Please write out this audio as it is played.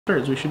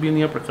thirds. We should be in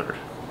the upper third.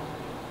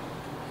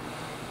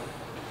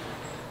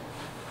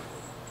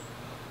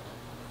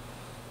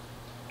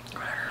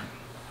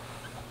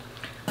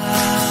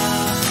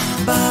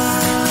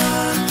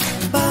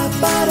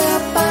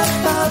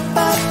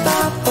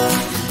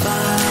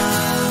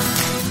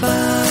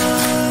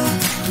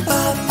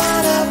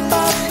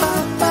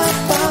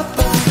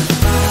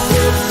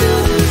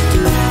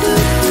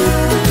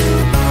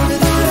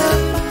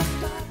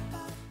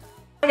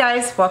 Hi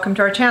guys, welcome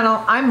to our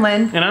channel. I'm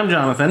Lynn. And I'm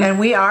Jonathan. And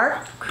we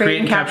are Create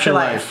and Capture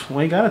Life.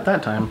 Well, you got it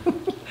that time.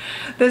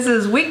 This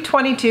is week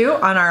 22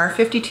 on our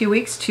 52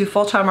 weeks to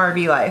full-time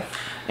RV life.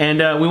 And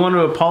we want to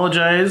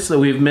apologize that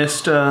we've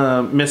missed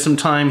some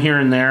time here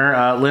and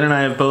there. Lynn and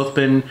I have both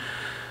been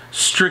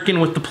stricken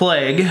with the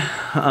plague.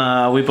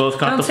 We both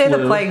got the flu. Don't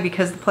say the plague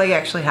because the plague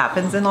actually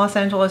happens in Los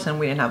Angeles and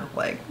we didn't have the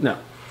plague. No.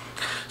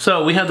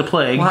 So we had the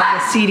plague. We'll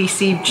have the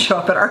CDC show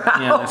up at our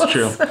house. Yeah, that's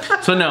true.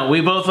 So no, we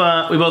both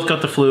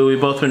got the flu. We've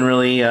both been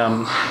really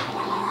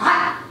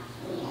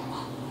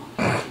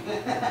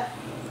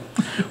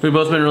we've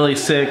both been really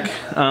sick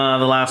the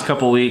last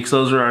couple weeks.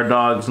 Those are our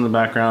dogs in the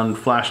background,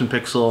 Flash and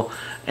Pixel,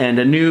 and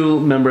a new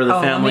member of the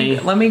family.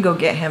 Let me go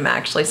get him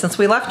actually. Since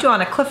we left you on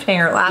a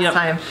cliffhanger last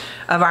time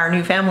of our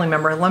new family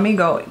member, let me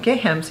go get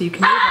him so you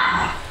can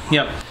meet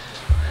him. Yep.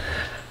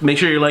 Make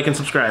sure you like and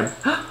subscribe.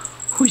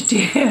 Who's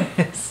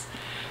this?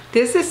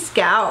 This is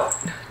Scout.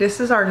 This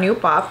is our new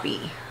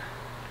puppy.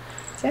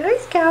 Say hi,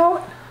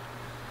 Scout.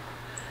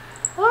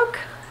 Look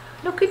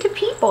at the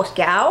people,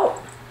 Scout.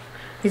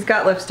 He's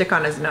got lipstick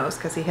on his nose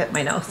because he hit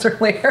my nose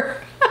earlier.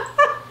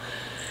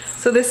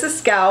 So this is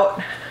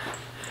Scout.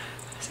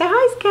 Say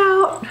hi,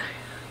 Scout.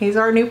 He's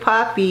our new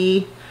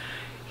puppy.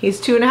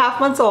 He's 2.5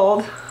 months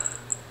old.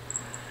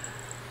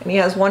 And he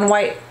has one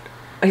white,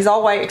 he's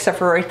all white except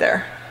for right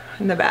there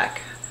in the back.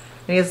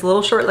 And he has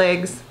little short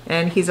legs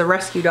and he's a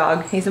rescue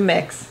dog. He's a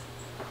mix.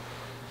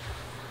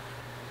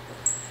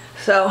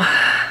 So,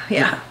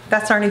 yeah,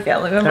 that's our new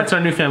family member. That's our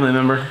new family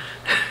member.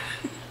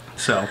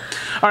 So,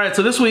 all right,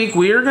 so this week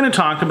we are going to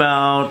talk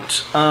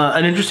about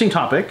an interesting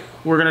topic.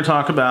 We're going to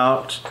talk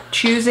about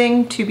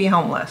choosing to be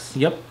homeless.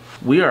 Yep.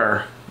 We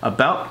are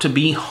about to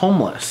be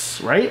homeless,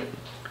 right?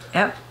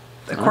 Yep.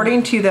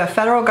 According to the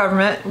federal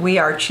government, we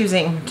are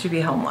choosing to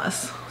be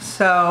homeless.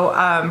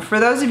 So,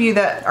 for those of you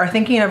that are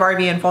thinking of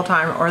RVing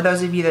full-time, or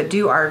those of you that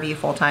do RV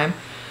full-time,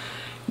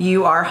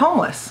 you are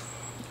homeless.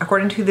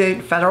 According to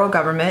the federal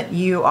government,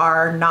 you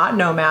are not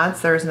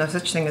nomads. There is no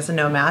such thing as a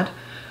nomad.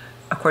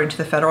 According to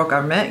the federal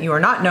government, you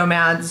are not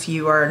nomads,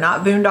 you are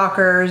not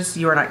boondockers,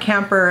 you are not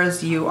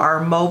campers, you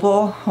are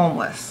mobile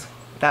homeless.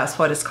 That's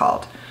what it's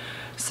called.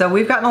 So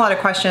we've gotten a lot of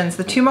questions.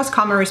 The two most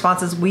common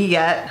responses we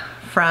get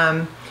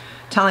from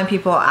telling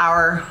people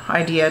our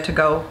idea to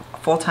go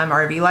full-time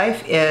RV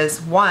life is,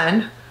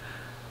 one,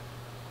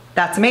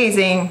 that's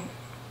amazing,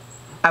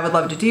 I would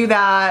love to do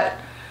that,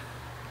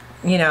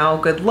 you know,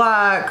 good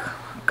luck,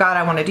 God,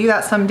 I want to do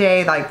that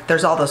someday. Like,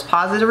 there's all those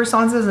positive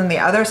responses. And the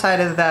other side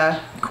of the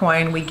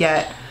coin, we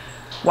get,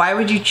 why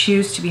would you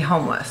choose to be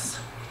homeless?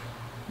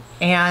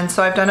 And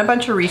so I've done a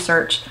bunch of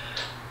research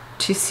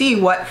to see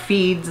what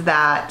feeds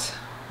that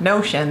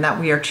notion that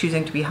we are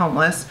choosing to be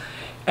homeless,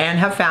 and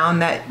have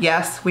found that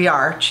yes, we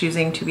are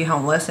choosing to be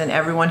homeless. And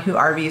everyone who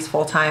RVs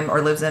full-time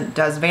or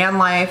does van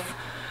life,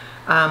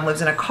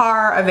 lives in a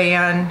car, a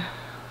van,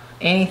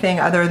 anything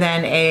other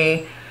than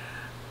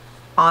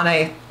on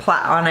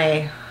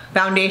a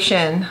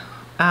foundation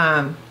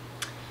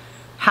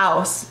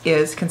house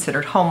is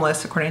considered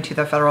homeless according to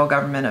the federal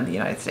government of the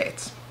United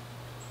States.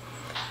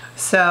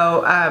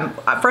 So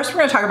first we're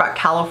going to talk about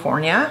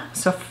California.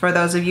 So for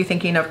those of you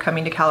thinking of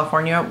coming to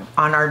California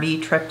on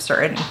RV trips or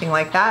anything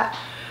like that,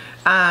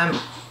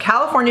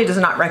 California does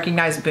not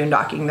recognize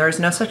boondocking. There is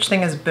no such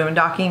thing as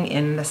boondocking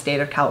in the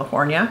state of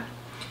California.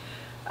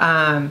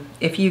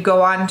 If you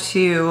go on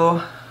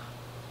to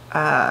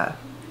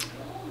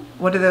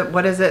what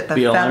is it?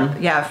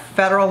 BLM?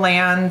 Federal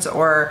lands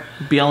or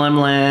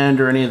BLM land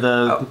or any of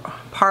the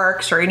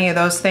parks or any of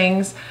those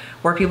things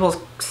where people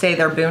say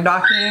they're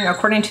boondocking.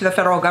 According to the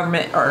federal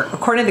government, or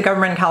according to the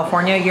government in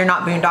California, you're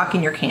not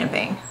boondocking, you're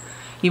camping,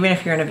 even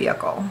if you're in a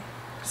vehicle.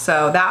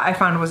 So that I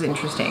found was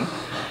interesting.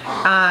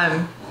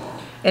 And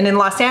in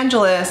Los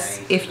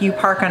Angeles, if you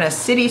park on a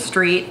city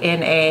street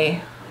in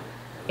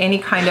any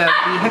kind of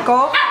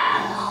vehicle,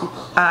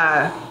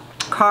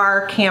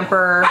 car,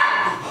 camper,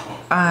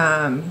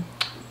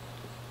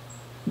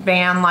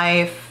 van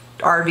life,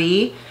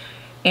 RV,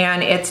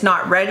 and it's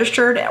not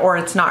registered or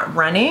it's not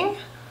running,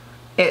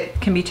 it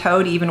can be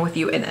towed even with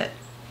you in it.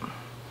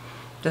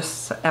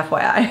 Just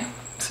FYI.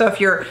 So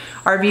if your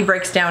RV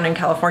breaks down in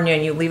California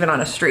and you leave it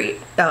on a street,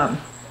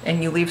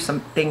 and you leave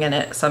something in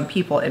it, some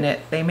people in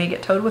it, they may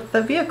get towed with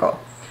the vehicle.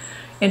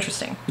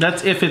 Interesting.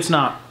 That's if it's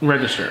not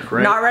registered,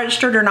 right? Not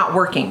registered or not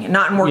working,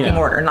 not in working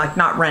order, like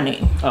not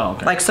running. Oh,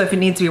 okay. Like, so if it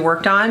needs to be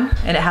worked on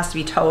and it has to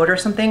be towed or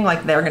something,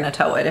 like they're gonna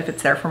tow it if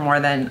it's there for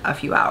more than a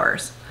few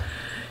hours.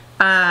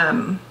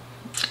 I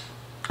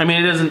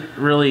mean, it doesn't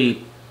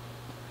really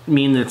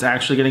mean that it's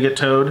actually gonna get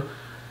towed.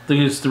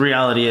 Because the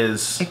reality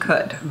is, It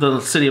could. the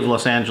city of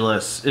Los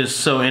Angeles is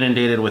so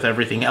inundated with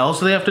everything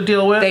else they have to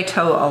deal with. They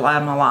tow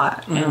them a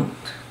lot. Yeah.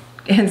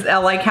 In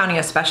LA County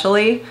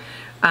especially.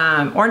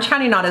 Orange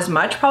County not as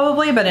much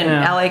probably, but in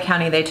Yeah. LA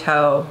County they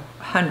tow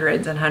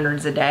hundreds and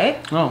hundreds a day.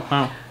 Oh,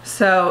 wow.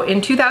 So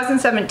in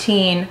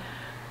 2017,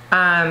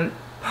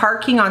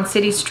 parking on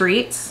city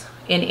streets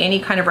in any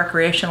kind of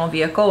recreational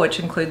vehicle, which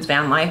includes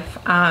van life,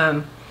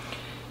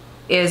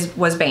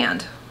 was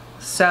banned.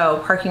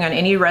 So parking on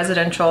any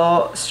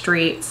residential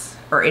streets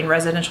or in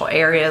residential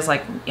areas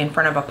like in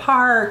front of a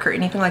park or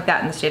anything like that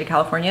in the state of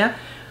California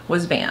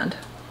was banned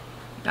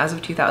as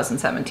of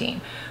 2017.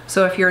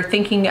 So if you're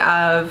thinking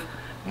of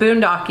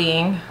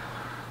boondocking,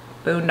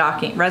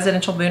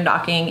 residential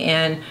boondocking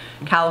in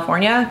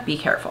California, be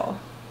careful,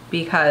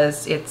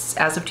 because it's,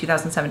 as of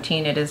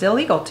 2017, it is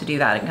illegal to do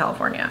that in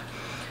California.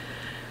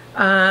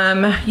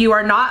 You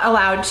are not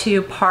allowed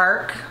to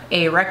park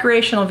a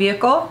recreational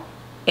vehicle,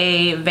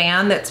 a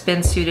van that's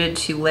been suited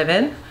to live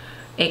in,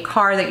 a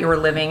car that you were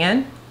living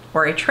in,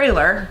 or a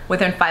trailer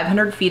within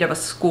 500 feet of a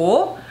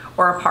school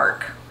or a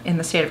park in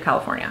the state of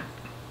California.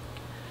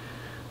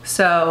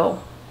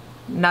 So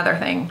another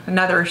thing,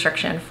 another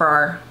restriction for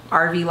our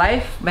RV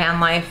life, van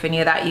life, any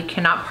of that, you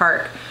cannot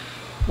park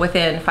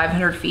within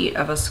 500 feet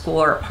of a school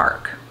or a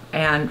park,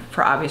 and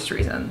for obvious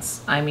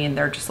reasons. I mean,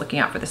 they're just looking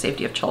out for the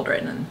safety of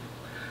children and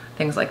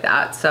things like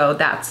that. So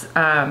that's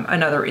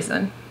another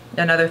reason,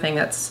 another thing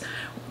that's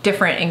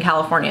different in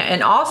California.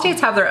 And all states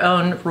have their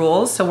own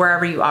rules, so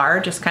wherever you are,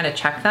 just kind of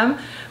check them.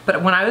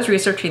 But when I was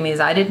researching these,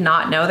 I did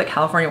not know that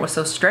California was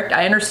so strict.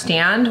 I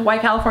understand why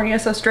California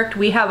is so strict.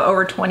 We have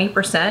over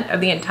 20% of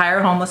the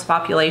entire homeless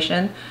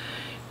population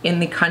in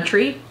the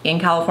country in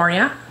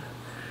California.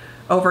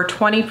 Over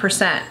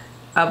 20%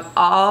 of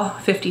all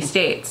 50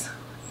 states,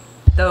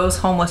 those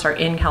homeless are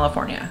in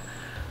California.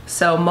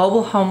 So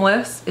mobile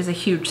homeless is a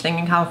huge thing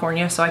in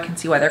California, so I can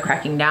see why they're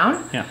cracking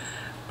down. Yeah.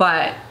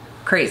 But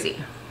crazy.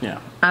 Yeah.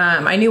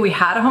 I knew we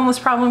had a homeless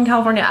problem in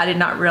California. I did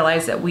not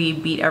realize that we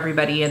beat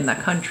everybody in the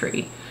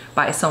country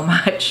by so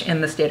much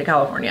in the state of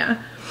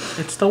California.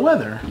 It's the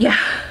weather. Yeah.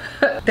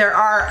 There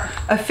are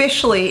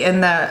officially in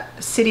the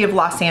city of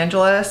Los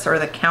Angeles, or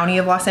the county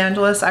of Los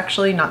Angeles,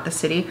 actually, not the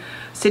city.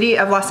 City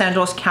of Los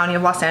Angeles, county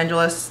of Los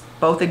Angeles,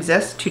 both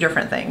exist, two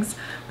different things.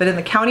 But in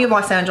the county of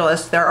Los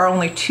Angeles, there are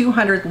only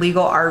 200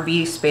 legal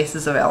RV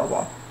spaces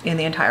available in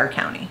the entire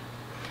county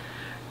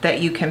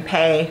that you can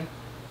pay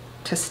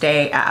to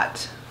stay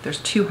at. There's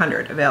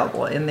 200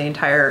 available in the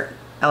entire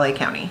LA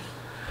County.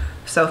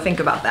 So think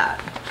about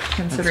that,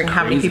 considering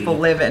how many people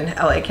live in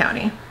LA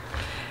County.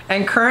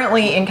 And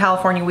currently in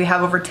California, we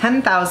have over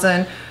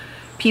 10,000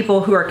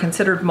 people who are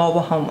considered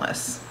mobile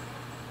homeless.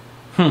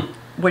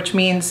 Which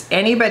means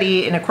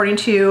anybody, and according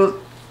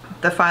to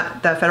the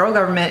federal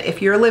government,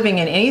 if you're living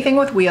in anything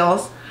with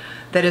wheels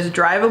that is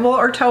drivable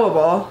or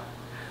towable,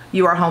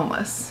 you are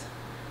homeless.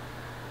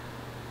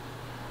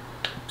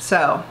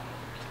 So,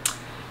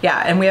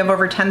 yeah, and we have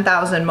over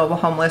 10,000 mobile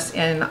homeless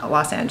in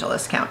Los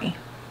Angeles County.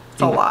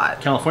 It's a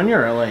lot. California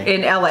or LA?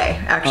 In LA,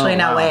 actually. Oh, in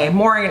wow. LA.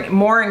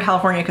 More in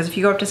California, because if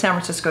you go up to San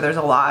Francisco, there's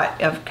a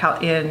lot of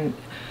in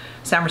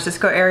San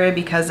Francisco area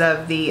because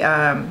of the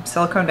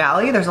Silicon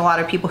Valley. There's a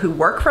lot of people who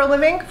work for a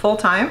living full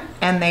time,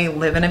 and they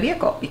live in a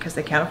vehicle because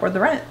they can't afford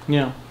the rent.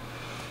 Yeah.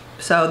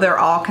 So they're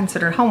all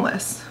considered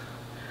homeless.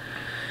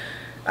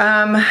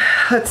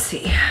 Let's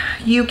see.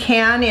 You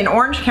can, in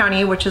Orange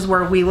County, which is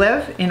where we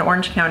live, in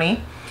Orange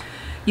County,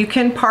 you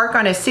can park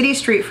on a city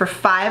street for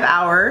 5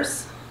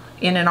 hours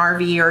in an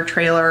RV or a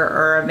trailer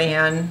or a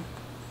van,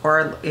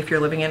 or if you're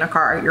living in a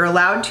car. You're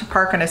allowed to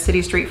park on a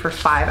city street for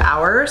 5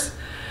 hours.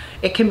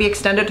 It can be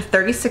extended to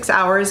 36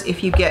 hours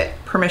if you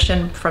get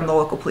permission from the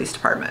local police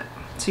department.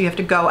 So you have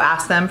to go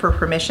ask them for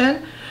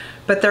permission,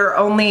 but there are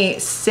only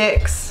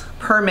 6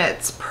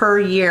 permits per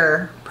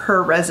year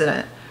per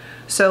resident.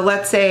 So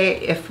let's say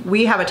if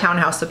we have a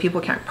townhouse, so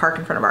people can't park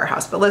in front of our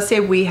house, but let's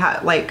say we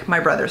had, like my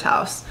brother's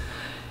house,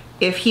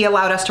 if he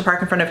allowed us to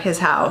park in front of his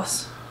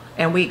house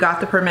and we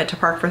got the permit to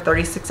park for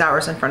 36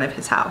 hours in front of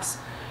his house,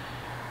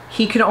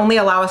 he could only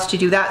allow us to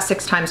do that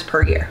 6 times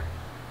per year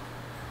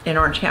in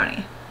Orange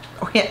County,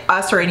 or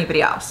us or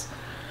anybody else.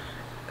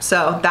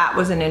 So that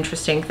was an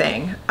interesting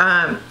thing.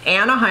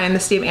 Anaheim, the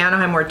city of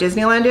Anaheim, where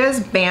Disneyland is,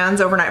 bans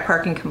overnight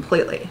parking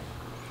completely.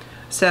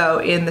 So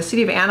in the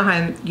city of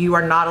Anaheim, you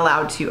are not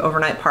allowed to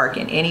overnight park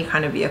in any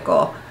kind of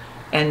vehicle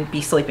and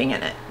be sleeping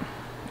in it.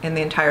 In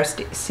the entire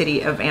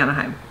city of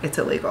Anaheim, it's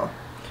illegal.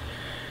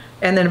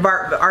 And then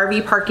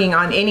RV parking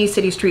on any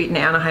city street in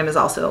Anaheim is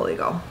also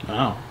illegal.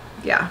 Wow.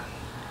 Yeah.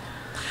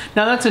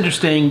 Now that's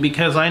interesting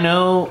because I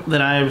know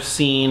that I've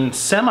seen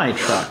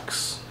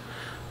semi-trucks.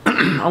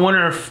 I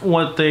wonder if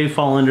what they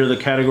fall under the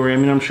category. I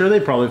mean, I'm sure they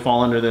probably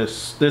fall under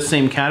this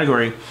same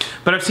category.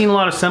 But I've seen a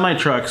lot of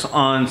semi-trucks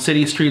on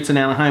city streets in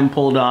Anaheim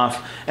pulled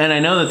off, and I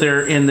know that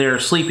they're in there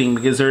sleeping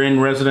because they're in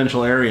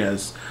residential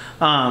areas.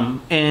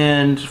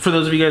 And for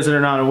those of you guys that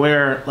are not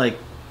aware, like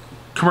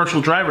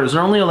commercial drivers,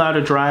 they're only allowed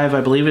to drive,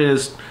 I believe it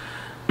is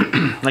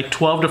like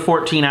 12 to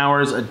 14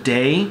 hours a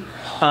day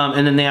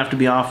and then they have to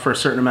be off for a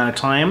certain amount of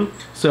time.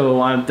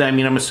 So I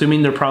mean, I'm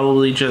assuming they're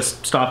probably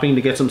just stopping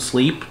to get some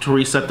sleep to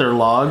reset their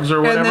logs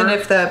or whatever. And then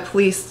if the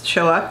police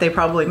show up, they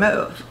probably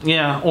move.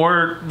 Yeah,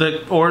 or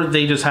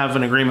they just have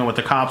an agreement with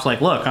the cops,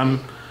 like, look, I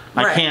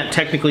Right. can't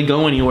technically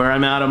go anywhere.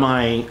 I'm out of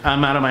my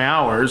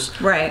hours.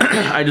 Right.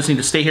 I just need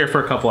to stay here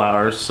for a couple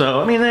hours.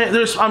 So I mean,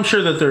 I'm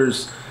sure that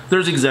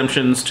there's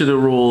exemptions to the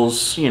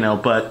rules,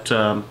 but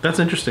that's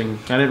interesting.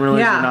 I didn't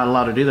realize Yeah. you're not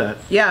allowed to do that.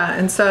 Yeah,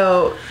 and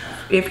so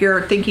if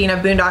you're thinking of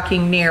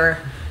boondocking near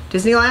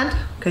Disneyland,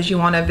 because you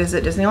want to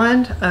visit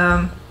Disneyland,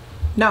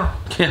 no.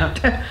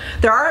 Yeah.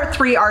 There are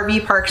 3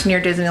 RV parks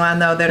near Disneyland,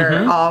 though, that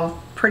are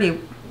all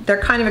they're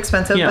kind of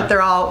expensive, Yeah. but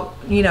they're all,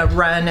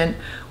 run and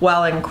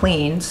well and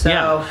clean. So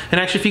Yeah. And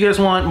actually, if you guys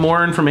want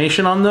more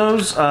information on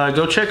those,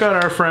 go check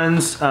out our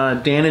friends,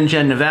 Dan and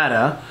Jen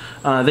Nevada.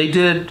 They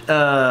did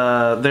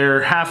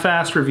their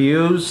half-assed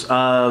reviews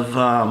of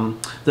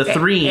the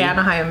 3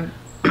 Anaheim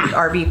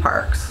RV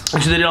parks.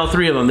 Actually, they did all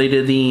 3 of them. They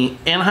did the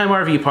Anaheim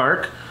RV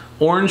Park,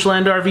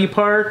 Orangeland RV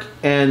Park,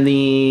 and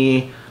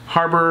the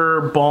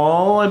Harbor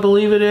Ball, I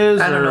believe it is.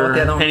 I don't know what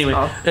the other one's anyway,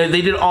 called.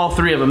 they did all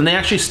 3 of them, and they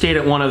actually stayed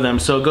at one of them.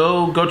 So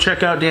go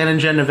check out Dan and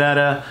Jen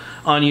Nevada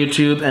on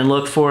YouTube and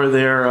look for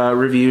their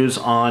reviews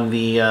on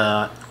the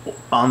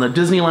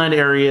Disneyland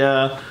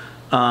area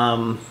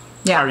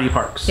RV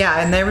parks. Yeah,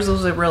 and there was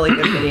a really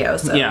good video,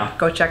 so Yeah.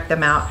 go check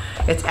them out.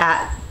 It's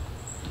at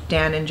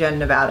Dan and Jen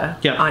Nevada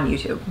Yeah. on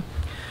YouTube.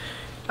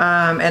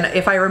 And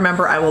if I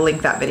remember, I will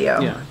link that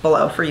video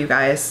below for you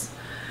guys.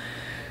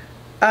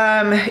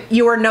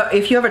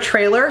 If you have a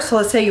trailer, so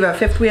let's say you have a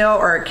fifth wheel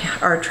or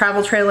a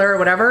travel trailer or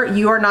whatever,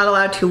 you are not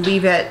allowed to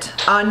leave it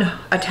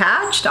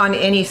unattached on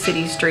any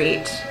city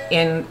street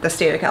in the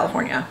state of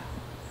California.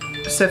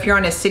 So if you're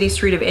on a city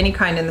street of any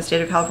kind in the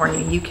state of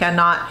California, you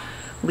cannot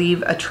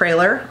leave a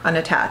trailer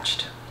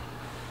unattached.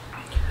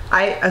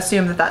 I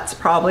assume that that's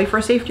probably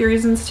for safety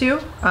reasons too.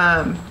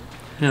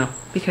 Yeah.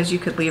 Because you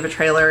could leave a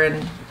trailer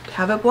and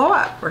have it blow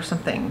up or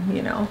something,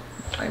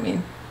 I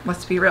mean,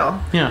 let's be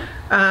real. Yeah.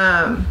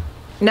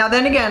 Now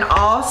then again,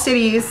 all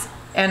cities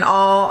and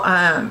all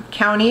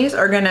counties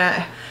are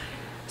gonna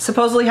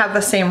supposedly have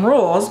the same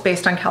rules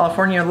based on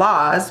California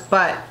laws,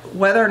 but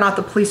whether or not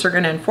the police are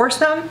gonna enforce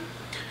them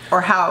or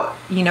how,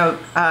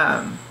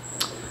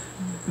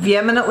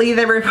 vehemently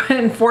they would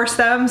enforce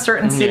them,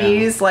 certain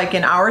cities, like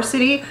in our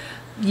city,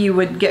 you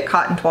would get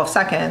caught in 12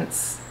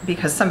 seconds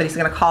because somebody's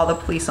gonna call the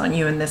police on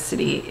you in this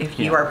city if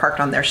you are parked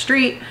on their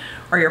street,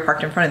 or you're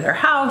parked in front of their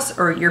house,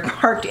 or you're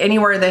parked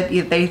anywhere that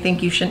they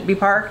think you shouldn't be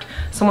parked.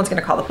 Someone's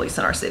gonna call the police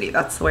in our city.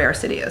 That's the way our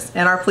city is.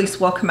 And our police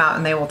will come out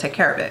and they will take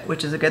care of it,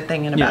 which is a good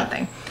thing and a bad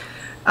thing.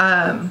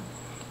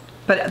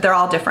 But they're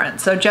all different.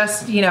 So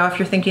just, if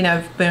you're thinking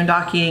of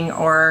boondocking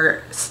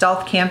or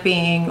stealth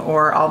camping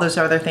or all those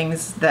other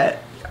things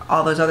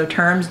all those other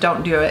terms,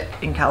 don't do it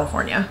in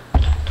California.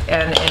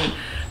 And in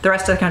the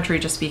rest of the country,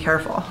 just be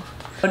careful.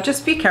 But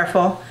just be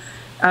careful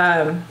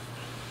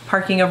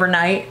parking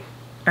overnight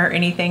or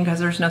anything, because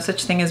there's no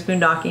such thing as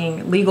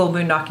legal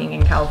boondocking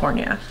in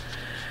California.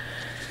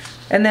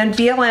 And then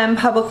BLM,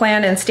 public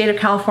land, and state of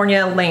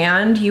California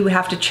land, you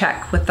have to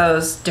check with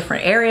those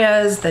different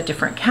areas, the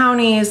different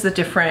counties, the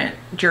different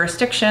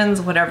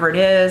jurisdictions, whatever it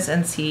is,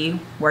 and see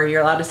where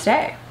you're allowed to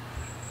stay.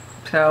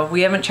 So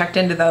we haven't checked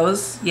into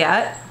those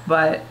yet,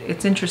 but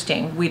it's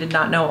interesting. We did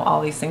not know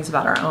all these things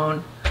about our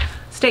own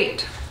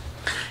state.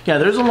 Yeah,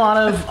 there's a lot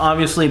of,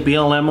 obviously,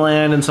 BLM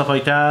land and stuff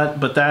like that,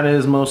 but that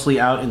is mostly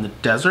out in the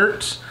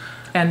desert.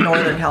 And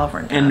Northern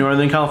California. And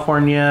Northern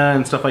California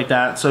and stuff like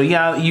that. So,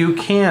 yeah, you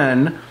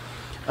can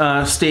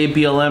stay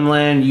BLM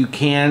land. You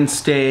can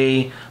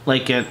stay,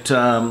 like, at,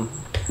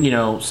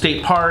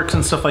 state parks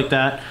and stuff like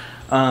that.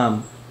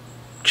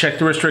 Check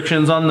the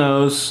restrictions on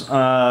those.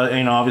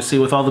 Obviously,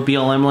 with all the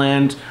BLM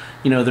land,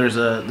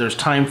 there's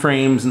time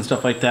frames and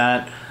stuff like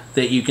that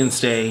you can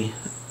stay.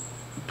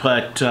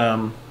 But,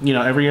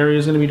 every area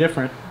is going to be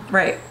different.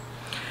 Right.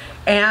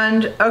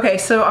 And, okay,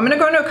 so I'm going to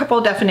go into a couple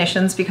of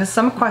definitions because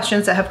some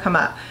questions that have come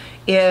up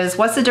is,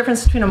 what's the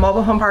difference between a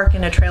mobile home park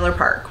and a trailer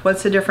park?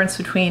 What's the difference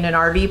between an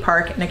RV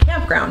park and a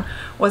campground?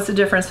 What's the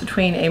difference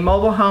between a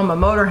mobile home, a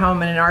motor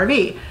home, and an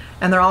RV?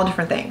 And they're all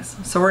different things.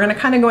 So we're going to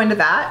kind of go into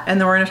that, and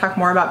then we're going to talk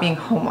more about being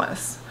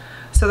homeless.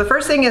 So the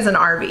first thing is an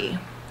RV.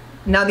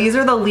 Now, these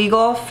are the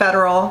legal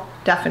federal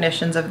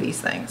definitions of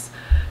these things.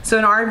 So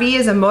an RV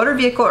is a motor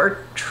vehicle or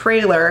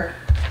trailer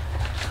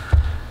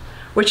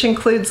which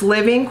includes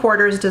living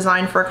quarters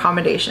designed for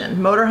accommodation.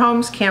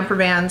 Motorhomes, camper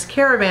vans,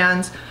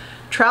 caravans,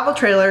 travel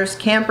trailers,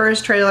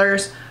 campers,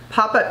 trailers,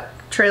 pop-up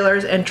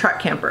trailers, and truck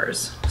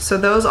campers. So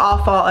those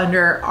all fall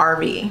under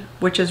RV,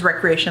 which is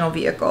recreational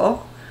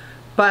vehicle.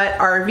 But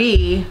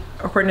RV,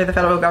 according to the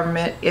federal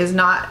government, is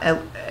not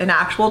an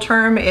actual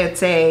term,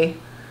 it's a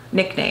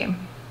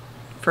nickname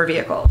for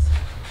vehicles.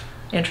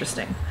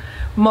 Interesting.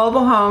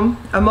 Mobile home.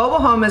 A mobile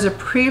home is a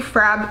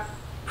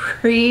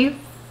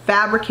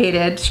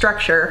prefabricated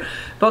structure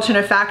built in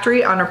a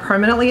factory on a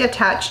permanently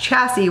attached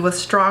chassis with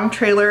strong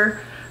trailer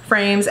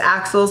frames,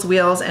 axles,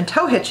 wheels, and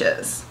tow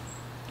hitches.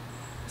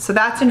 So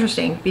that's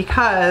interesting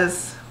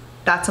because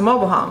that's a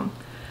mobile home.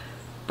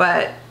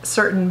 But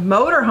certain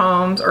motor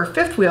homes or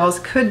fifth wheels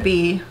could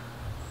be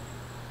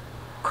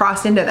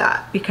crossed into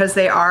that because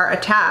they are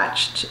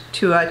attached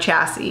to a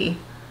chassis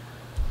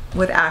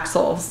with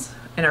axles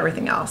and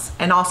everything else.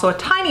 And also a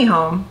tiny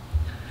home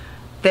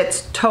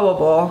that's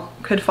towable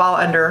could fall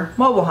under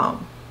mobile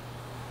home.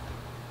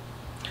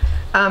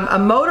 A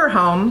motor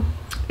home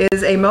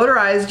is a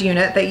motorized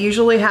unit that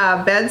usually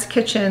have beds,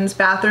 kitchens,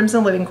 bathrooms,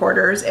 and living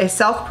quarters, a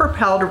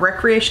self-propelled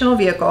recreational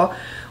vehicle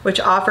which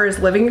offers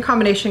living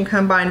accommodation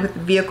combined with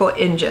vehicle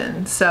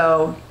engine.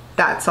 So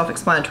that's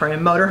self-explanatory. A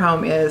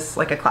motorhome is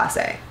like a Class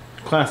A.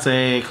 Class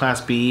A, Class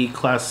B,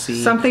 Class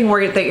C. Something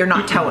that you're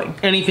not towing.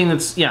 Anything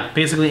that's, yeah,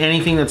 basically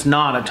anything that's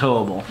not a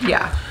towable.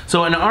 Yeah.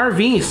 So an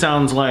RV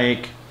sounds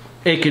like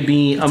it could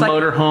be a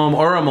motorhome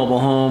or a mobile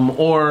home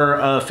or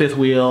a fifth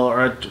wheel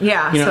or a,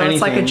 yeah, so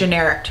it's like a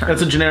generic term.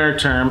 That's a generic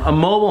term. A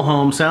mobile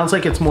home sounds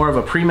like it's more of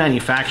a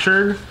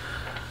pre-manufactured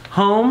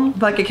home.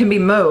 Like it can be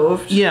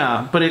moved.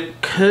 Yeah, but it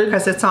could...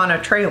 Because it's on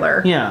a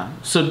trailer. Yeah,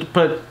 so,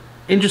 but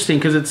interesting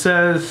because it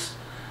says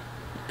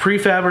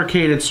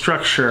prefabricated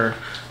structure.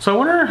 So I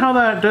wonder how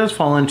that does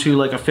fall into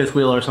like a fifth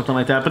wheel or something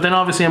like that. But then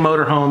obviously a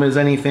motorhome is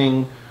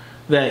anything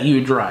that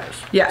you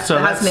drive. Yeah, so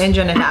it has an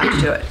engine attached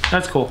to it.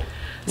 That's cool.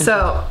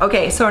 So,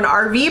 okay, so an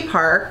RV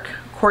park,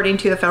 according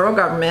to the federal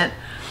government,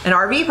 an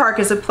RV park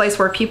is a place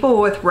where people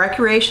with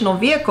recreational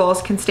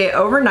vehicles can stay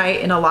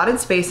overnight in allotted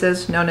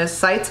spaces known as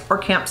sites or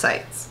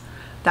campsites.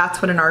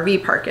 That's what an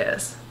RV park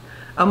is.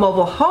 A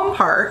mobile home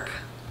park,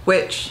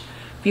 which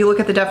if you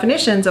look at the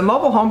definitions, a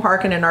mobile home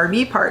park and an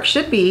RV park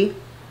should be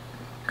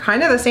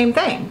kind of the same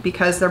thing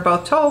because they're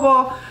both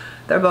towable,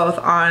 they're both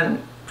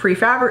on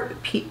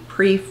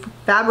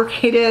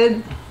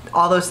prefabricated,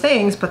 all those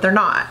things, but they're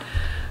not.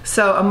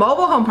 So a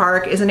mobile home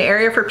park is an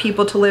area for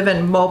people to live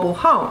in mobile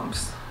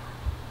homes.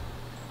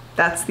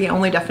 That's the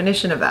only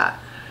definition of that.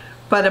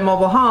 But a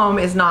mobile home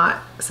is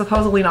not,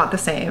 supposedly not the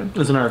same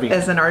as an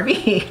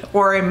RV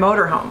or a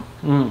motor home.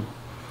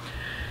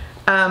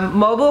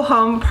 Mobile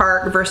home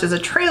park versus a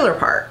trailer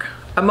park.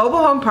 A mobile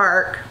home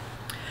park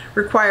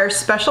requires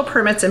special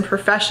permits and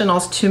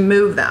professionals to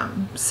move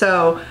them.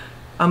 So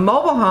a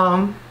mobile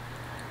home,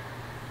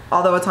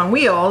 although it's on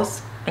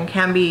wheels and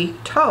can be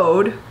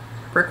towed,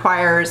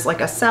 requires like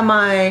a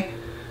semi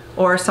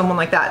or someone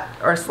like that,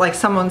 or like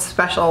someone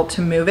special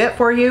to move it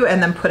for you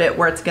and then put it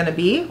where it's going to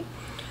be.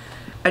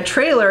 A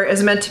trailer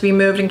is meant to be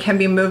moved and can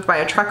be moved by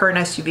a truck or an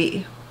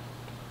SUV.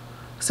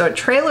 So a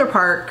trailer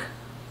park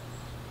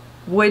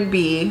would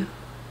be,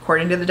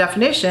 according to the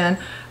definition,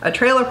 a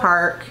trailer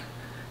park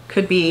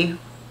could be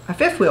a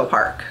fifth wheel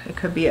park. It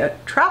could be a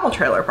travel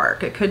trailer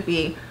park. It could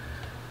be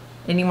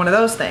any one of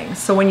those things.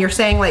 So when you're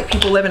saying like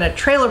people live in a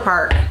trailer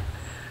park,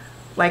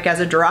 like as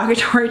a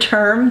derogatory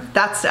term,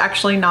 that's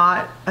actually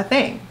not a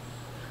thing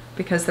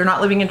because they're not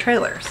living in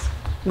trailers,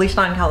 at least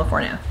not in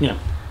California. Yeah.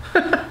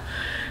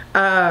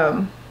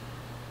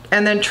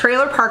 And then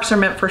trailer parks are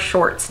meant for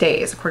short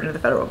stays, according to the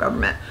federal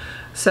government.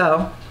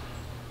 So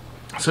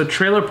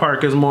trailer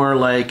park is more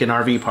like an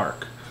RV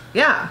park.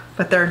 Yeah,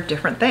 but they're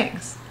different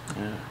things.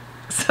 Yeah.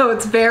 So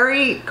it's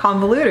very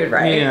convoluted,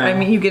 right? Yeah. I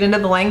mean, you get into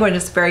the language,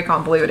 it's very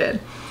convoluted.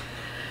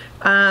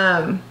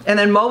 And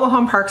then mobile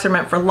home parks are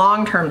meant for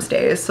long-term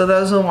stays. So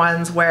those are the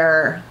ones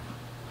where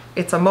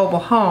it's a mobile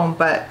home,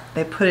 but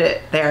they put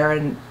it there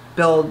and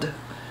build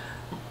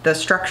the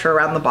structure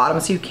around the bottom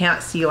so you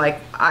can't see, like,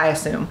 I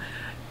assume,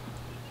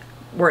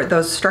 where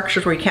those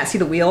structures where you can't see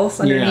the wheels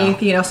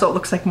underneath, you know, so it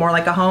looks like more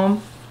like a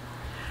home.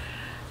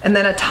 And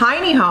then a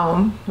tiny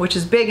home, which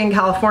is big in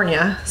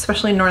California,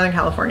 especially in Northern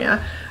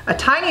California. A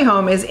tiny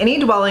home is any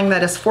dwelling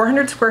that is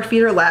 400 square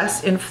feet or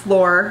less in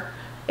floor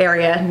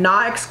area,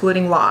 not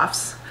excluding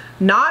lofts.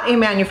 Not a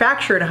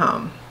manufactured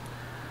home,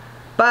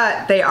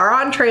 but they are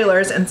on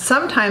trailers and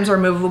sometimes are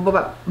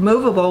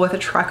movable with a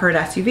truck or an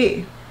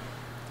SUV.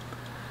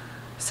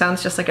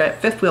 Sounds just like a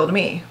fifth wheel to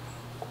me.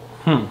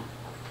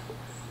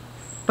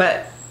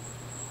 But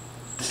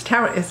it's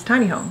a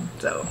tiny home,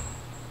 so.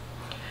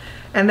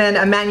 And then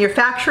a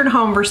manufactured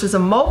home versus a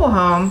mobile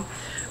home.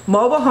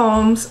 Mobile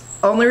homes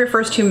only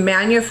refers to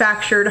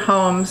manufactured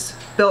homes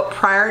built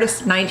prior to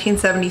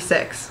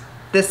 1976.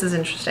 This is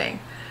interesting.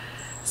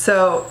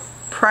 So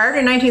prior to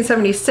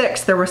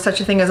 1976, there was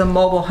such a thing as a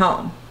mobile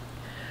home.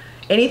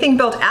 Anything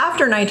built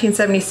after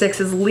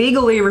 1976 is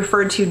legally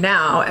referred to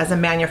now as a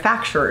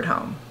manufactured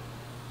home.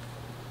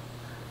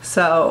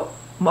 So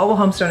mobile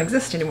homes don't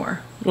exist anymore.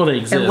 Well, they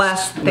exist.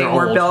 Unless they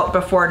were built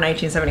before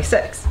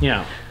 1976.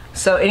 Yeah.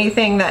 So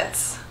anything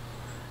that's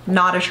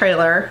not a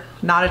trailer,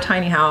 not a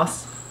tiny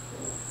house,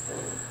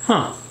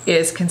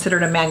 is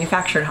considered a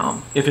manufactured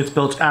home. If it's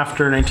built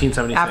after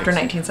 1976. After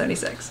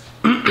 1976.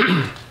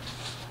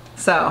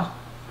 So,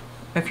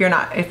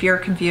 if you're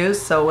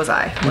confused, so was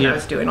I when I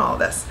was doing all of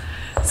this.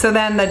 So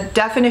then the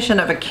definition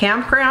of a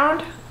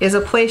campground is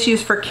a place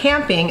used for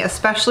camping,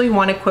 especially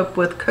one equipped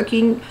with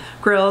cooking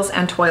grills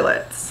and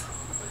toilets.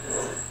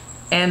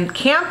 And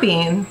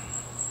camping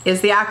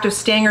is the act of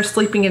staying or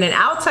sleeping in an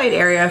outside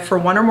area for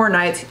one or more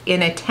nights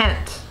in a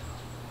tent,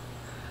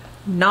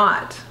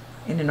 not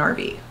in an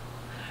RV.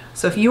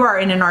 So if you are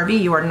in an RV,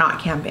 you are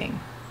not camping.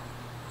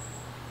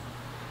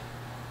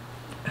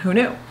 Who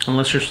knew?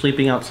 Unless you're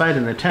sleeping outside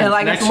in a tent And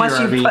I next guess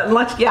to your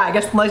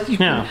unless you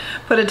Yeah.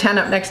 put a tent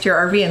up next to your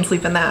RV and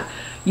sleep in that,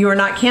 you are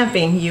not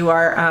camping. You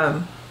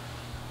are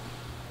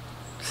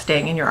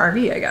staying in your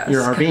RV, I guess.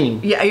 You're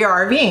RVing. Yeah, you're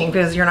RVing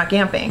because you're not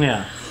camping.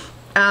 Yeah.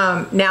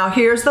 Now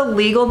here's the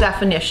legal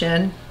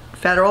definition,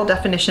 federal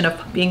definition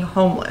of being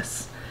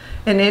homeless.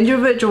 An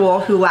individual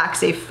who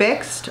lacks a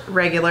fixed,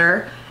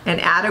 regular, and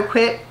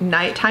adequate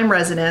nighttime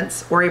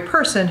residence, or a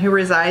person who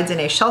resides in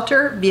a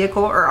shelter,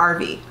 vehicle, or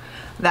RV.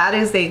 That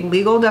is the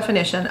legal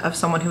definition of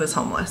someone who is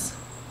homeless.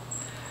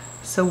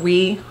 So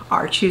we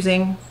are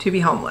choosing to be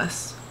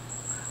homeless,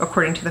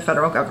 according to the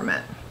federal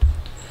government.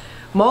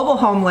 Mobile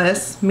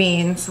homeless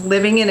means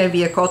living in a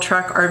vehicle,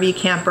 truck, RV,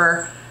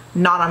 camper,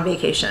 not on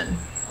vacation.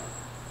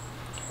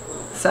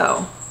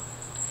 So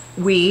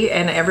we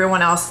and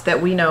everyone else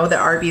that we know that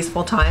RVs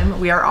full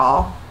time, we are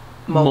all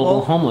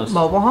Mobile homeless.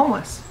 Mobile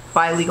homeless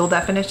by legal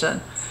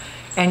definition.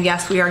 And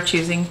yes, we are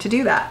choosing to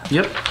do that.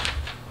 Yep.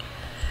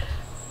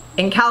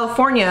 In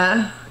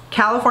California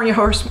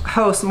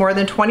hosts more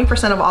than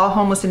 20% of all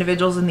homeless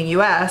individuals in the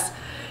US.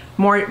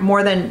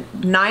 More than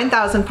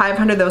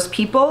 9,500 of those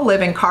people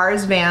live in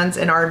cars, vans,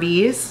 and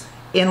RVs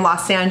in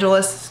Los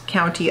Angeles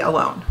County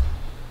alone.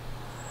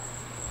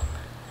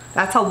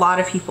 That's a lot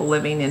of people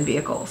living in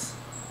vehicles.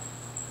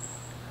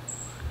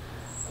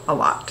 A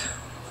lot.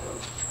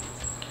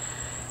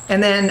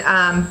 And then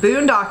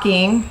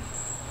boondocking,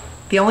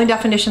 the only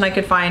definition I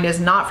could find is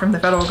not from the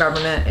federal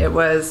government. It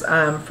was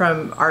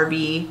from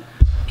RV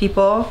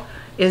people,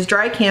 is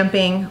dry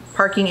camping,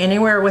 parking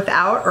anywhere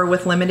without or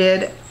with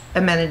limited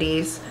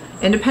amenities.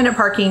 Independent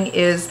parking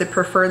is the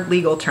preferred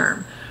legal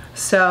term.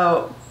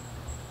 So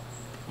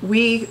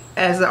we,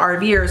 as the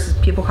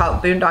RVers, people call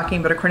it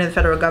boondocking, but according to the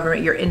federal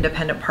government, you're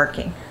independent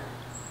parking.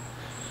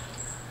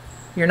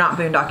 You're not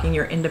boondocking,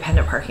 you're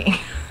independent parking.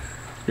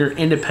 You're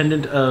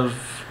independent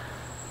of,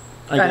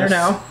 I don't guess,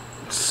 know.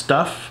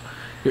 stuff.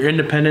 You're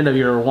independent of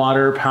your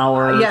water,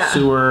 power,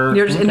 sewer.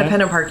 You're just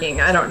independent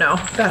parking. I don't know.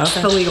 That's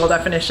the legal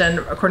definition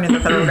according to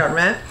the federal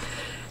government.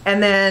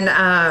 And then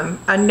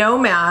a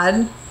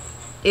nomad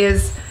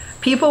is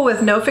people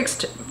with no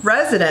fixed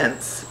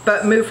residence,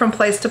 but move from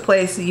place to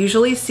place,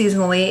 usually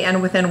seasonally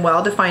and within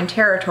well-defined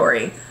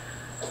territory.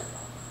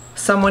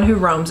 Someone who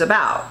roams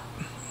about.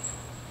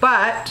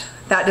 But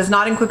that does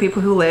not include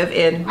people who live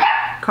in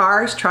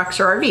cars, trucks,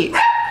 or RVs.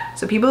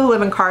 So people who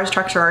live in cars,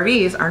 trucks, or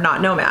RVs are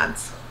not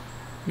nomads.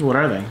 What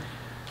are they?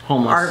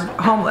 Homeless. Are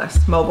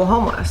homeless, mobile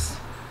homeless.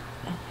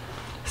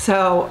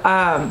 So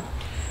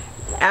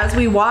as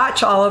we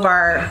watch all of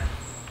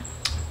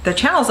the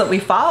channels that we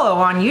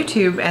follow on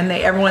YouTube, and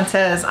everyone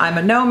says, I'm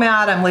a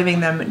nomad, I'm living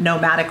the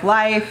nomadic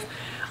life,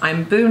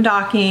 I'm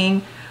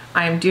boondocking,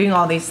 I'm doing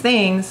all these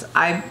things.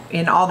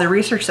 In all the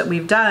research that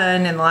we've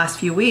done in the last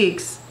few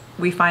weeks,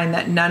 we find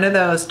that none of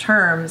those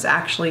terms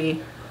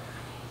actually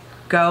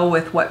go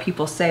with what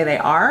people say they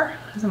are.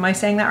 Am I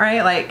saying that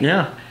right? Like,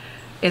 yeah.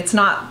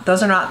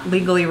 Those are not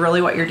legally really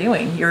what you're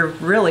doing. You're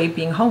really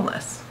being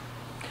homeless.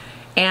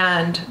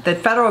 And the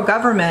federal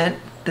government,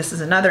 this is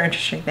another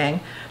interesting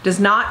thing, does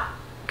not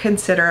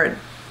consider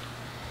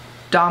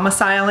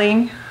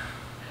domiciling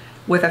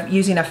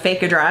using a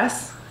fake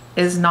address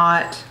is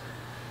not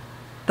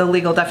the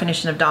legal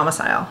definition of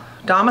domicile.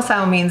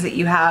 Domicile means that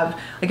you have,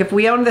 like if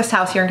we owned this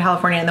house here in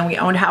California and then we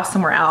owned a house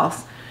somewhere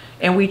else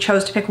and we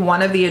chose to pick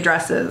one of the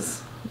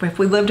addresses, if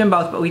we lived in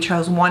both but we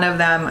chose one of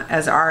them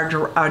as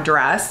our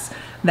address,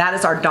 that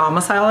is our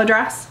domicile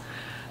address.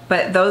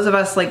 But those of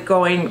us like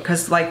going,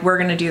 because like we're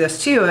gonna do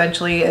this too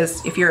eventually,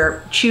 is if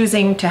you're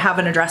choosing to have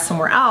an address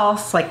somewhere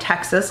else, like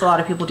Texas, a lot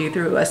of people do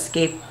through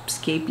escapers.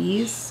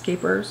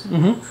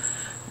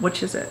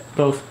 Which is it?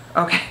 Both.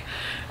 Okay.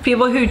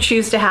 People who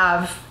choose to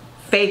have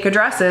fake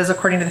addresses,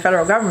 according to the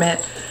federal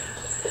government,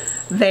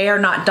 they are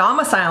not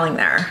domiciling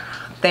there.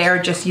 They are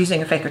just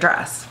using a fake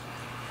address.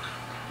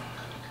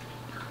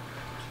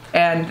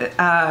 And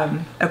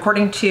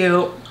according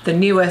to the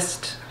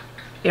newest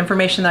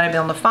information that I've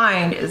been able to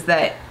find is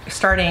that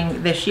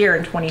starting this year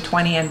in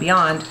 2020 and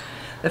beyond,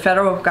 the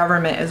federal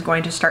government is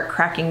going to start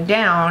cracking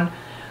down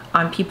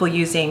on people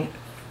using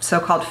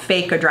so-called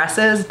fake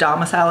addresses,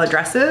 domicile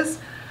addresses,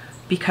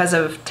 because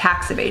of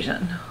tax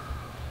evasion.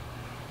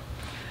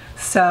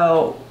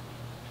 So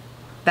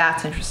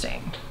that's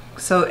interesting.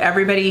 So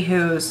everybody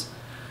who's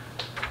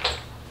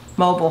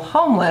mobile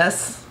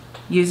homeless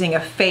using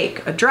a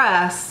fake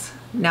address,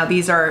 now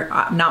these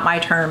are not my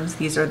terms,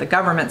 these are the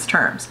government's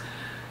terms.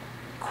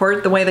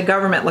 The way the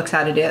government looks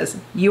at it is,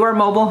 you are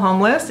mobile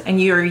homeless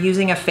and you are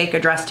using a fake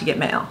address to get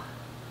mail.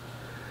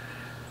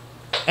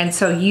 And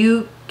so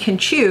you can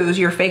choose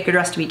your fake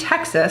address to be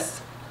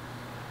Texas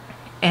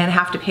and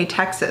have to pay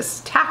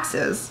Texas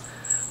taxes.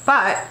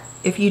 But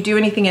if you do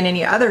anything in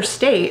any other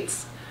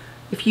states,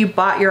 if you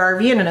bought your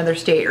RV in another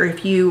state, or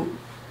if you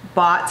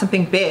bought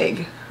something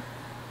big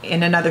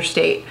in another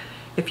state,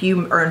 if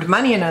you earned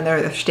money in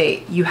another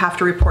state, you have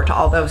to report to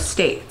all those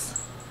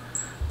states.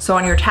 So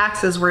on your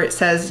taxes where it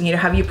says, you know,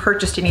 have you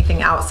purchased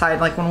anything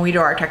outside, like when we do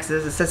our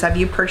taxes, it says, have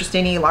you purchased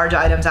any large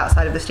items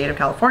outside of the state of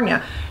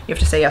California? You have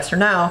to say yes or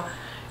no.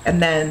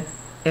 And then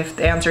if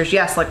the answer is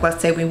yes, like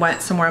let's say we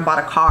went somewhere and bought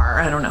a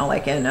car, I don't know,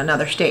 like in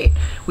another state,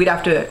 we'd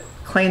have to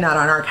claim that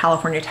on our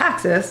California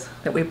taxes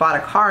that we bought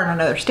a car in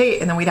another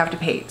state, and then we'd have to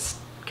pay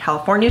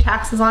California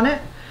taxes on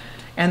it.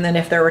 And then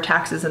if there were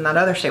taxes in that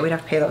other state, we'd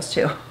have to pay those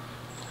too.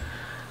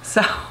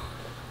 So.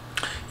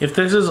 If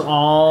this is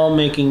all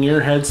making your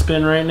head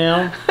spin right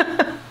now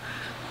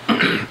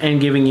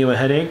and giving you a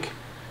headache,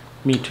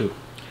 me too.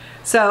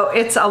 So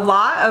it's a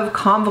lot of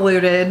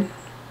convoluted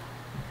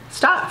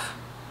stuff.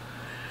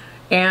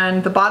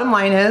 And the bottom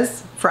line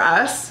is, for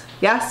us,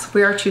 yes,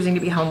 we are choosing to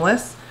be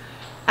homeless.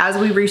 As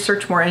we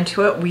research more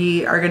into it,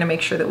 we are going to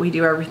make sure that we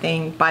do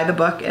everything by the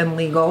book and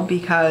legal,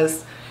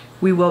 because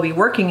we will be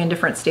working in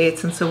different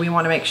states. And so we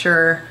want to make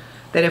sure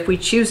that if we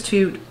choose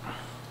to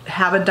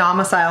have a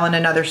domicile in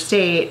another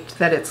state,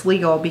 that it's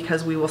legal,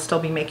 because we will still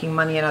be making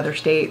money in other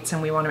states,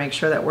 and we want to make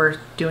sure that we're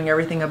doing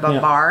everything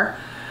above bar,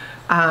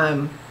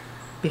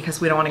 because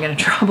we don't want to get in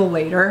trouble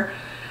later.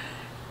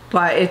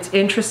 But it's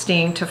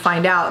interesting to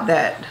find out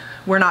that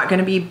we're not going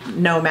to be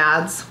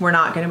nomads. We're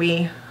not going to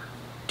be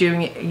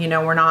doing, you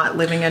know, we're not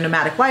living a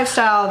nomadic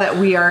lifestyle, that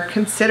we are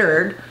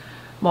considered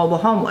mobile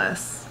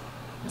homeless.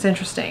 It's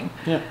interesting.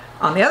 Yeah.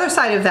 On the other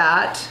side of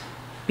that,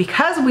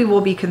 because we will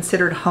be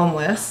considered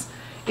homeless,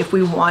 if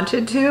we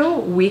wanted to,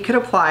 we could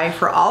apply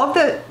for all of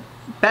the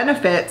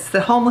benefits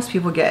that homeless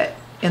people get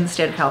in the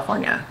state of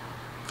California.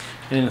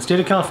 And in the state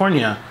of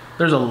California,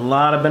 there's a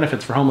lot of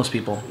benefits for homeless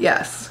people.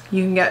 Yes.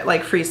 You can get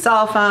like free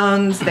cell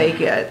phones. They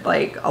get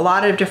like a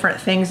lot of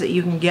different things that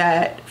you can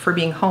get for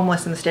being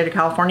homeless in the state of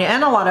California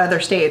and a lot of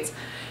other states.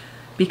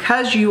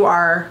 Because you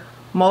are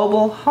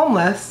mobile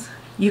homeless,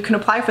 you can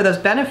apply for those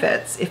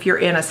benefits if you're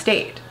in a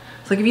state.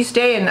 So like if you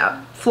stay in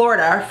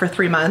Florida for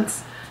 3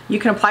 months, you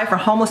can apply for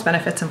homeless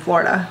benefits in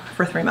Florida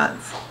for 3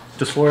 months.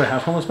 Does Florida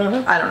have homeless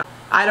benefits? I don't know.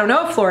 I don't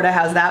know if Florida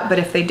has that, but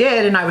if they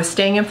did, and I was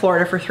staying in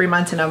Florida for 3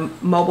 months in a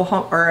mobile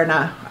home, or in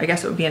a, I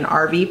guess it would be an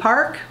RV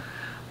park,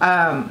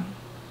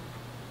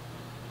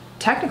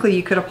 technically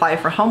you could apply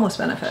for homeless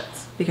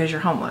benefits because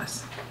you're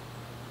homeless.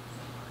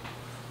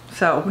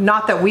 So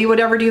not that we would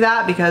ever do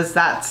that, because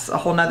that's a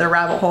whole nother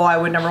rabbit hole I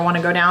would never want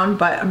to go down,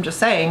 but I'm just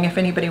saying, if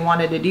anybody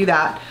wanted to do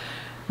that,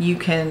 you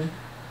can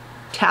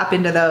tap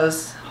into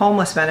those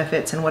homeless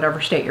benefits in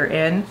whatever state you're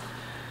in,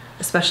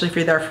 especially if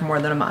you're there for more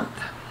than a month.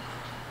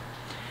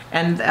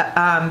 And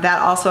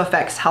that also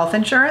affects health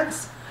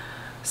insurance.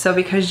 So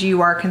because you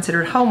are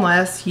considered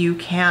homeless, you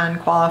can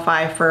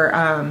qualify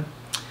for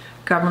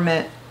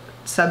government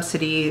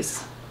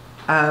subsidies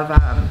of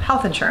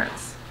health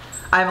insurance.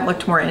 I haven't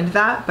looked more into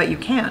that, but you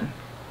can.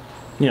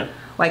 Yeah.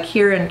 Like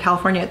here in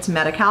California, it's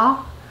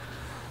Medi-Cal.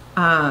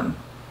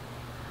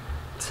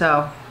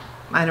 So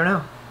I don't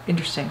know.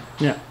 Interesting.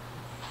 Yeah.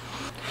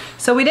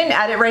 So we didn't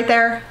edit right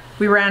there.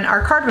 We ran,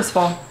 our card was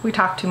full. We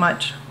talked too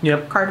much.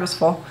 Yep. Card was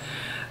full.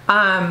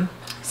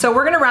 So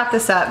we're going to wrap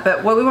this up,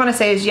 but what we want to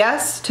say is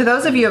yes, to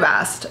those of you who have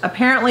asked,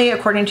 apparently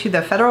according to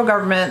the federal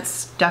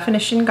government's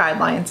definition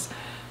guidelines,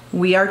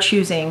 we are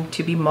choosing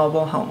to be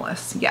mobile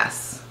homeless.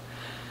 Yes.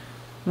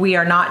 We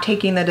are not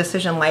taking the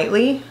decision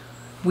lightly.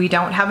 We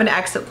don't have an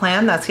exit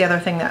plan. That's the other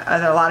thing that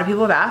a lot of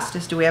people have asked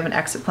is, do we have an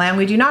exit plan?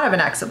 We do not have an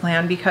exit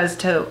plan, because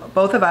to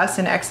both of us,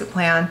 an exit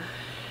plan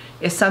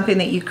is something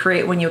that you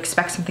create when you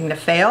expect something to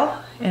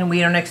fail, and we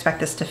don't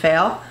expect this to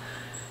fail.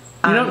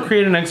 You don't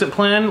create an exit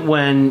plan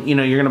when, you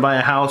know, you're going to buy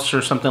a house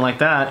or something like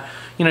that.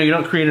 You know, you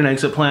don't create an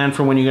exit plan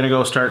for when you're going to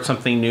go start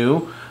something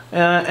new.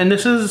 And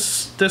this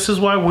is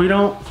why we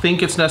don't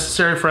think it's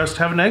necessary for us to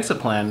have an exit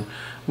plan.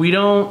 We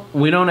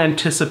don't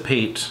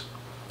anticipate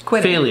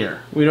Quitting.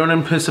 failure. We don't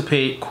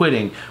anticipate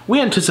quitting. We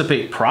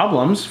anticipate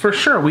problems for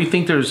sure. We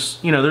think there's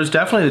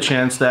definitely the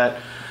chance that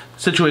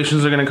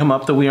situations are going to come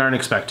up that we aren't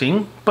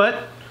expecting,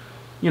 but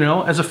you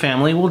know, as a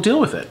family, we'll deal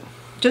with it.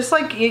 Just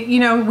like, you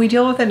know, we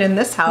deal with it in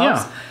this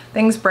house. Yeah.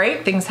 Things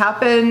break, things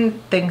happen,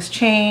 things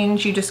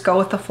change. You just go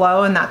with the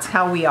flow, and that's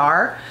how we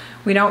are.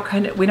 We don't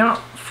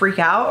freak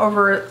out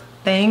over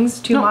things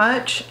too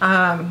much.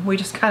 We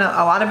just kind of,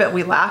 a lot of it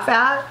we laugh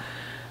at.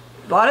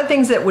 A lot of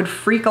things that would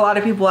freak a lot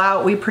of people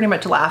out, we pretty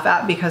much laugh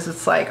at, because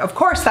it's like, of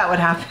course that would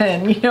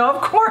happen, you know,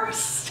 of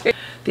course.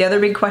 The other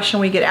big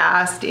question we get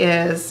asked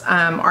is,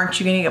 aren't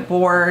you gonna get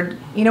bored?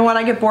 You know what,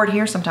 I get bored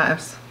here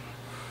sometimes.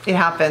 It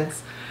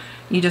happens.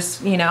 You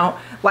just, you know,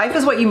 life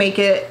is what you make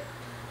it.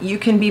 You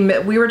can be,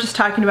 we were just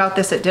talking about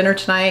this at dinner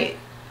tonight.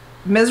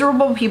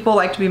 Miserable people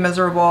like to be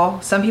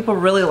miserable. Some people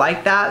really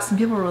like that. Some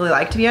people really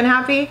like to be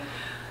unhappy.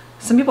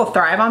 Some people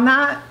thrive on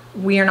that.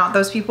 We are not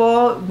those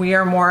people. We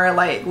are more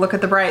like, look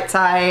at the bright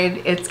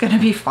side. It's gonna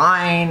be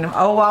fine.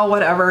 Oh, well,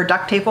 whatever.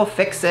 Duct tape will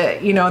fix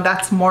it. You know,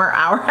 that's more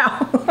our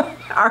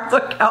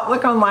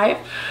outlook on life.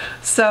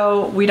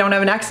 So we don't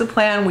have an exit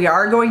plan. We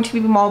are going to be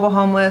mobile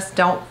homeless.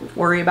 Don't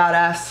worry about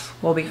us.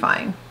 We'll be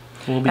fine.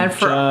 And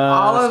for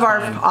all of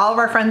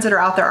our friends that are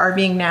out there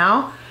RVing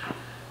now,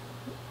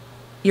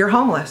 you're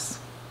homeless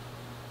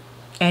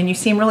and you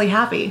seem really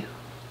happy.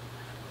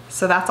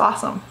 So that's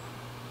awesome.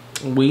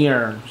 We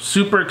are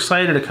super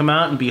excited to come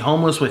out and be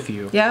homeless with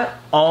you. Yep.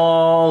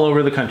 All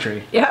over the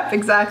country. Yep,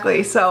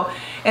 exactly. So,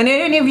 and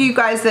any of you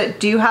guys that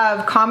do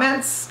have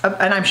comments,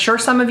 and I'm sure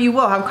some of you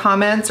will have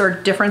comments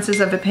or differences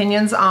of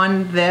opinions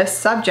on this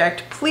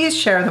subject, please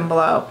share them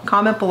below.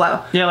 Comment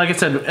below. Yeah, like I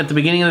said at the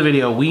beginning of the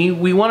video, we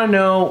want to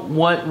know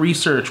what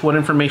research, what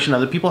information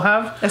other people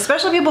have.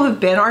 Especially people who've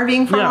been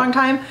RVing for a long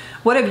time.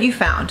 What have you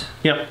found?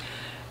 Yep.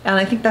 And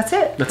I think that's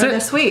it for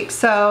this week.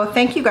 So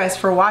thank you guys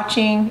for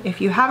watching. If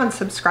you haven't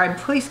subscribed,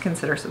 please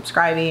consider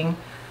subscribing.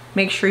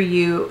 Make sure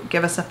you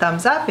give us a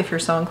thumbs up if you're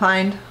so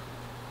inclined.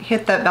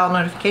 Hit that bell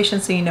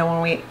notification so you know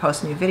when we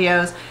post new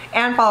videos.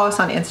 And follow us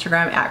on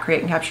Instagram at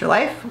Create and Capture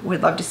Life. We'd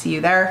love to see you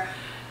there.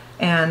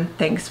 And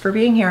thanks for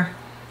being here.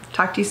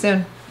 Talk to you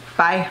soon.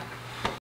 Bye.